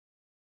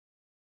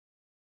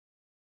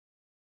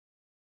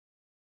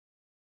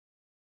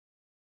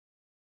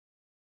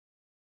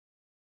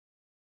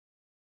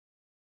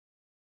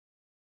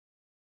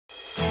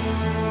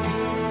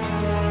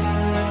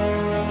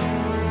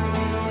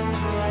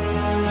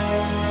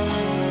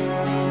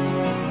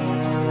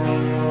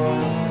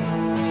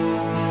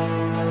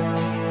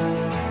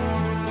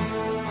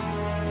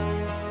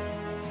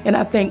And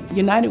I think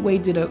United Way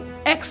did an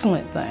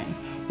excellent thing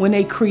when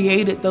they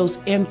created those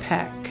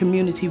impact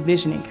community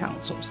visioning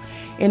councils.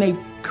 And they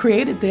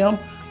created them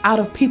out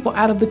of people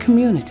out of the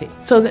community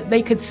so that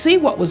they could see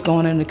what was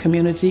going on in the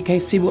community,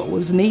 could see what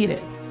was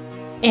needed.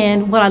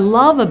 And what I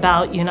love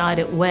about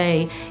United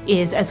Way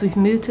is as we've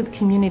moved to the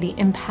community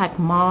impact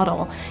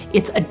model,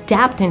 it's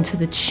adapting to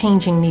the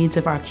changing needs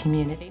of our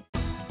community.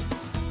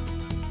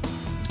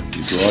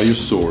 You draw your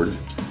sword,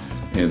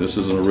 and this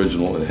is an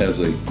original. It has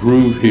a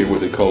groove here,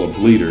 what they call a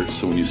bleeder,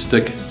 so when you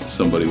stick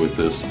somebody with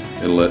this,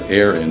 it'll let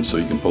air in so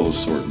you can pull the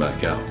sword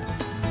back out.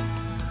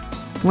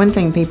 One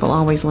thing people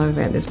always love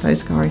about this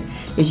postcard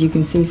is you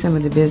can see some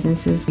of the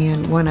businesses,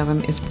 and one of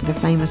them is the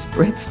famous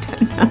Brett's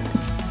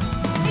Donuts.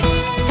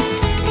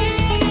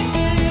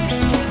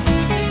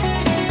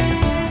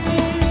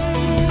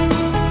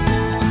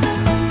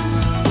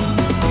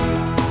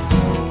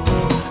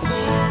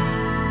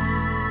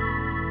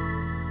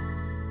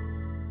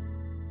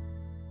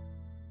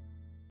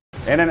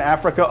 And in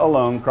Africa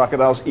alone,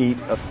 crocodiles eat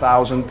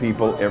 1,000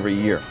 people every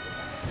year.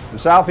 In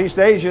Southeast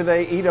Asia,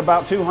 they eat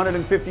about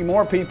 250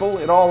 more people.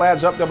 It all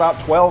adds up to about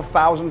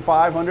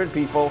 12,500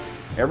 people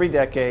every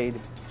decade,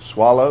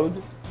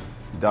 swallowed,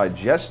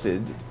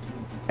 digested,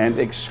 and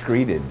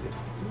excreted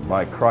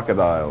by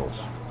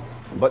crocodiles.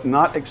 But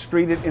not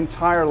excreted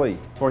entirely.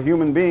 For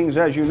human beings,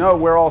 as you know,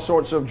 wear all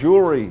sorts of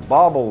jewelry,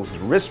 baubles,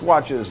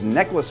 wristwatches,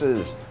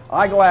 necklaces,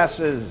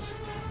 eyeglasses,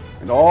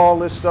 and all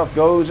this stuff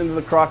goes into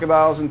the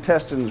crocodile's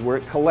intestines where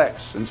it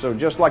collects. And so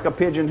just like a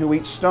pigeon who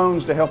eats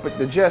stones to help it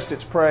digest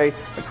its prey,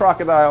 the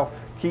crocodile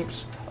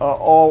keeps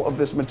all of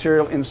this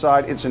material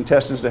inside its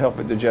intestines to help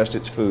it digest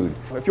its food.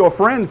 If your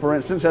friend, for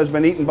instance, has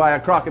been eaten by a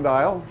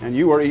crocodile, and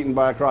you are eaten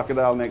by a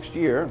crocodile next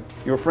year,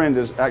 your friend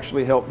has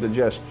actually helped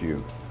digest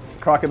you.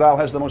 Crocodile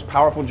has the most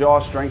powerful jaw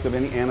strength of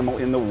any animal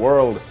in the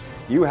world.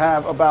 You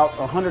have about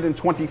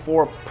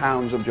 124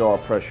 pounds of jaw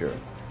pressure.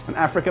 An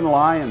African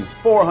lion,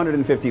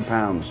 450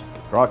 pounds.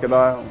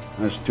 Crocodile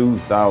has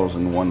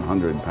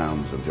 2,100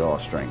 pounds of jaw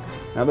strength.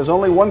 Now there's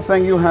only one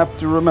thing you have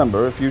to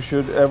remember if you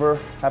should ever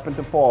happen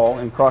to fall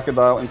in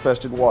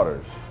crocodile-infested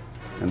waters,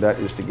 and that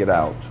is to get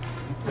out.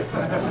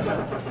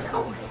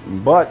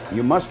 But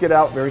you must get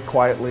out very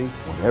quietly.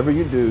 Whatever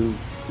you do,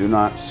 do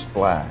not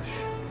splash.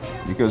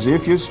 Because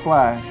if you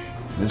splash,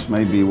 this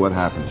may be what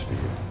happens to you.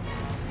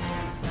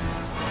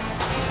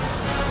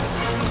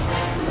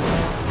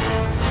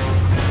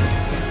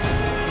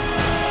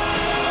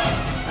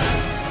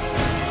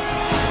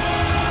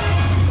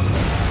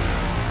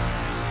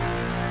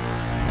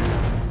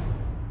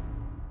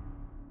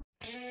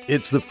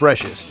 It's the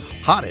freshest,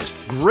 hottest,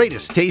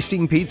 greatest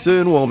tasting pizza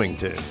in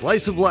Wilmington.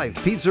 Slice of Life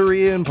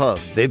Pizzeria and Pub.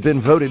 They've been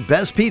voted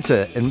best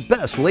pizza and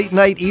best late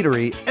night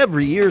eatery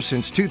every year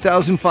since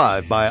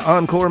 2005 by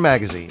Encore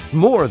magazine.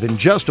 More than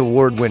just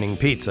award-winning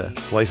pizza.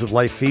 Slice of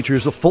Life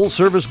features a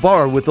full-service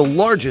bar with the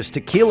largest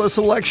tequila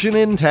selection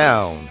in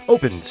town.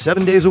 Open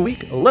 7 days a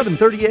week,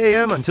 11:30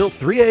 a.m. until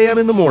 3 a.m.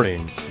 in the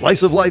morning.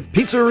 Slice of Life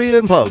Pizzeria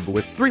and Pub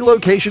with 3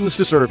 locations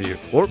to serve you.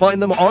 Or find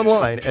them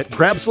online at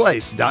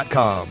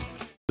grabslice.com.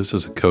 This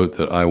is a coat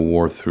that I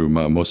wore through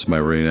most of my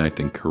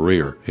reenacting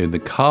career. In the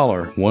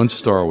collar, 1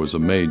 star was a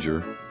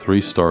major, 3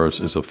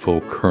 stars is a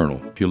full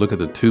colonel. If you look at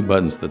the 2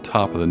 buttons at the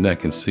top of the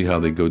neck and see how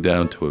they go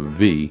down to a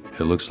V,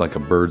 it looks like a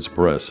bird's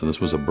breast, and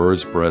this was a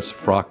bird's breast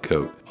frock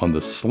coat. On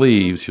the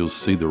sleeves, you'll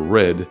see the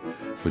red,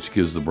 which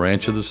gives the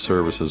branch of the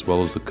service, as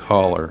well as the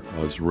collar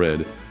as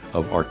red,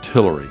 of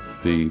artillery.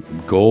 The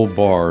gold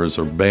bars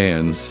or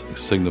bands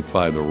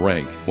signify the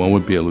rank. 1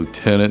 would be a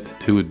lieutenant,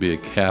 2 would be a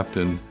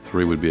captain,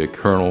 3 would be a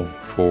colonel,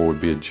 4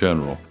 would be a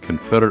general.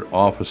 Confederate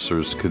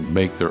officers could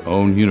make their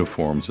own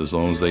uniforms as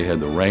long as they had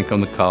the rank on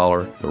the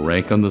collar, the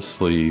rank on the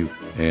sleeve,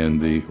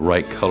 and the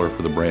right color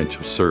for the branch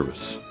of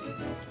service.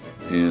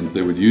 And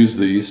they would use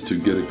these to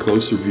get a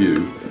closer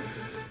view.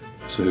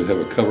 So they'd have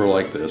a cover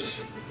like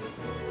this.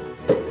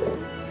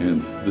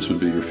 And this would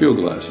be your field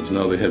glasses.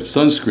 Now they have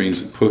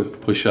sunscreens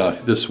that push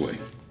out this way.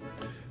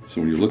 So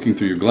when you're looking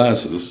through your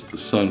glasses, the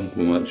sun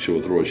will not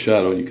throw a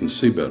shadow, you can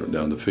see better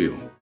down the field.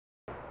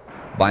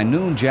 By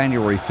noon,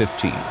 January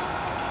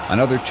 15th,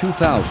 another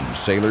 2,000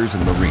 sailors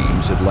and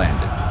Marines had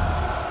landed.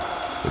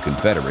 The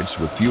Confederates,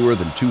 with fewer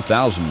than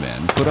 2,000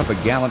 men, put up a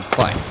gallant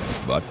fight,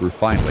 but were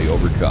finally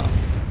overcome.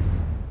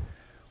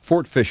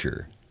 Fort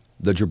Fisher,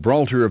 the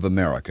Gibraltar of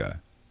America,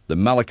 the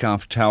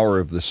Malakoff Tower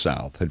of the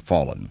South, had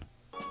fallen.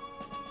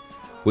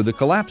 With the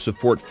collapse of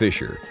Fort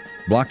Fisher,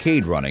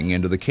 blockade running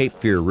into the Cape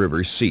Fear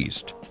River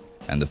ceased,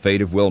 and the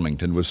fate of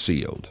Wilmington was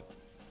sealed.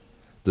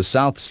 The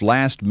South's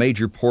last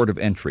major port of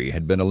entry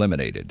had been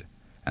eliminated,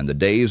 and the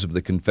days of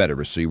the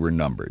Confederacy were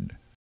numbered.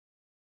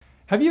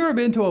 Have you ever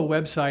been to a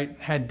website,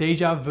 had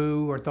deja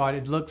vu, or thought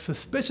it looked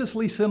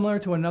suspiciously similar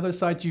to another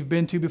site you've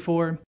been to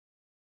before?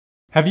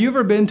 Have you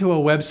ever been to a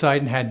website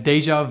and had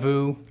deja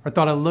vu, or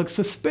thought it looked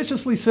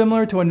suspiciously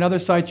similar to another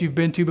site you've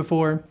been to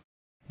before?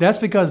 That's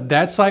because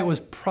that site was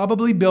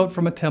probably built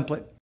from a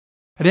template.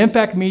 At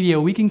Impact Media,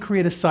 we can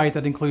create a site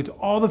that includes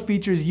all the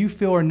features you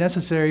feel are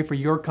necessary for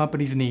your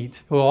company's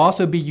needs. It will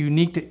also be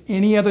unique to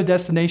any other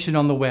destination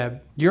on the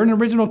web. You're an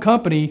original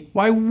company,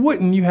 why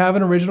wouldn't you have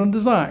an original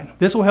design?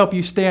 This will help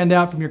you stand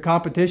out from your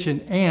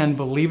competition, and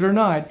believe it or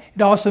not,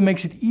 it also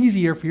makes it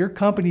easier for your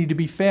company to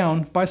be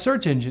found by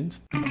search engines.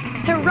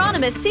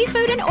 Hieronymus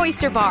Seafood and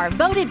Oyster Bar,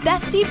 voted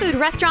best seafood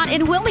restaurant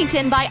in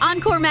Wilmington by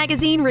Encore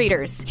magazine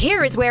readers.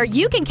 Here is where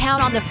you can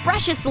count on the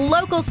freshest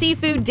local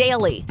seafood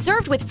daily,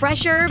 served with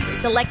fresh herbs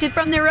selected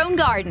from their own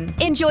garden.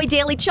 Enjoy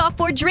daily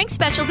chalkboard drink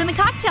specials in the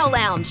cocktail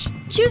lounge.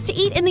 Choose to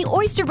eat in the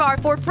Oyster Bar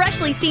for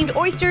freshly steamed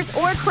oysters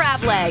or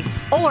crab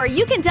legs. Or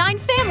you can dine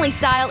family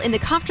style in the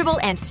comfortable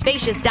and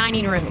spacious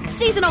dining room.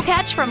 Seasonal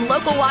catch from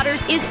local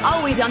waters is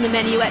always on the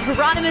menu at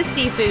Hieronymus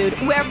Seafood,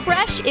 where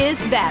fresh is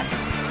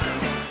best.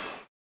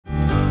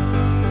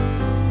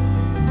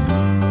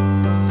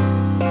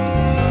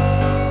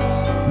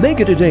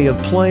 Make it a day of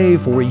play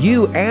for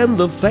you and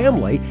the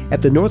family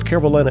at the North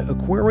Carolina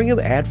Aquarium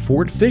at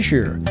Fort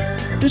Fisher.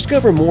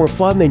 Discover more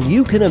fun than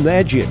you can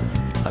imagine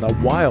on a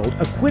wild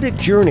aquatic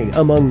journey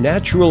among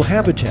natural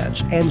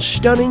habitats and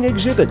stunning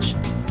exhibits.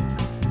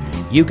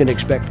 You can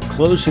expect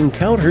close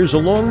encounters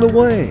along the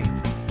way.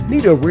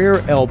 Meet a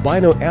rare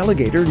albino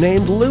alligator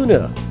named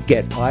Luna.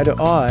 Get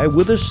eye-to-eye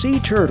with a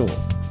sea turtle.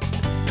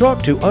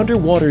 Talk to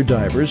underwater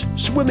divers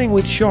swimming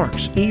with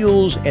sharks,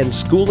 eels, and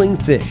schooling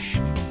fish.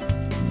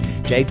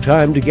 Take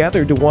time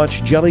together to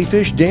watch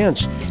jellyfish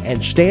dance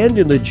and stand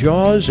in the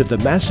jaws of the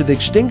massive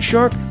extinct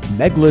shark,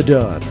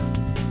 Megalodon.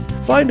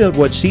 Find out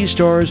what sea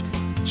stars,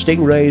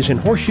 stingrays,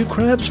 and horseshoe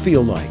crabs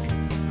feel like.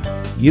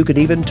 You can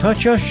even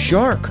touch a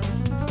shark.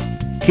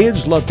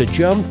 Kids love to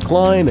jump,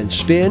 climb, and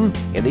spin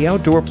in the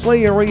outdoor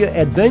play area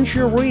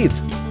Adventure Reef.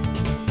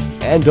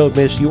 And don't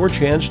miss your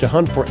chance to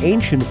hunt for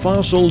ancient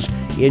fossils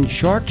in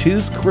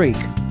Sharktooth Creek.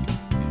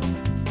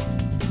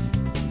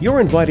 You're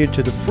invited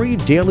to the free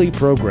daily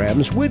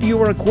programs with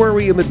your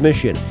aquarium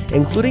admission,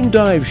 including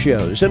dive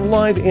shows and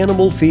live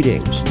animal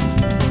feedings.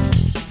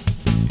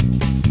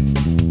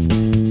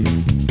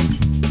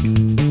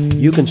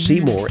 You can see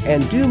more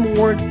and do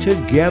more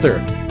together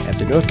at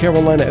the North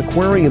Carolina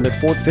Aquarium at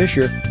Fort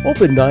Fisher,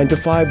 open 9 to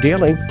 5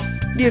 daily.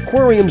 The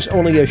aquarium's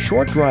only a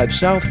short drive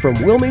south from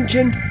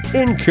Wilmington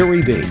in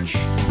Curry Beach.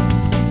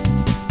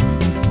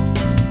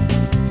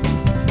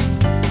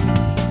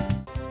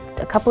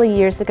 A couple of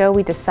years ago,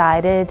 we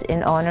decided,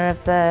 in honor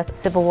of the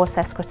Civil War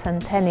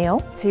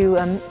sesquicentennial, to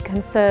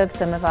conserve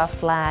some of our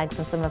flags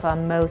and some of our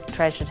most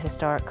treasured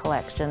historic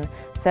collection.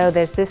 So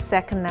there's this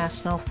second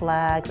national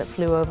flag that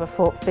flew over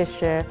Fort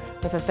Fisher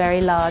with a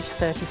very large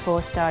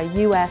 34-star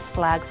U.S.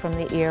 flag from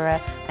the era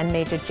and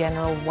Major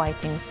General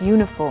Whiting's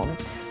uniform.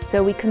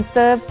 So we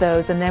conserved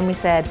those, and then we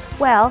said,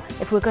 well,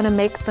 if we're going to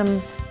make them,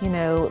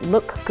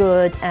 look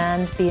good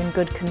and be in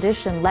good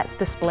condition, let's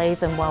display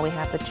them while we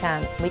have the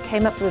chance. We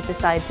came up with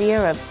this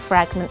idea of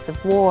fragments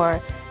of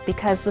war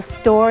because the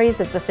stories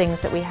of the things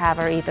that we have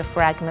are either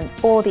fragments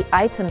or the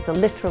items are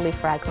literally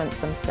fragments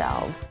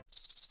themselves.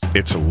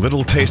 It's a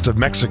little taste of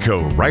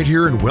Mexico right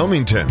here in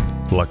Wilmington.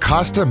 La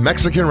Costa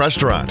Mexican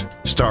Restaurant.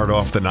 Start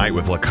off the night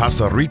with La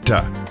Casa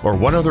Rita or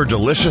one of their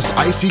delicious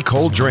icy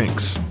cold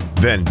drinks.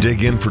 Then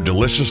dig in for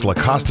delicious La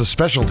Costa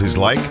specialties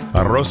like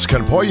arroz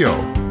con pollo,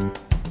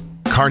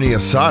 carne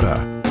asada,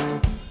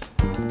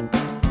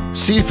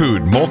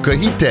 seafood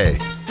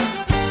molcajete,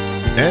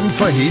 and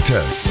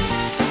fajitas.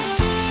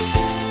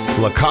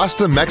 La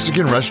Costa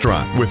Mexican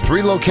Restaurant with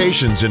 3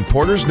 locations in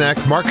Porter's Neck,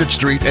 Market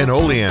Street, and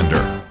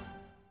Oleander.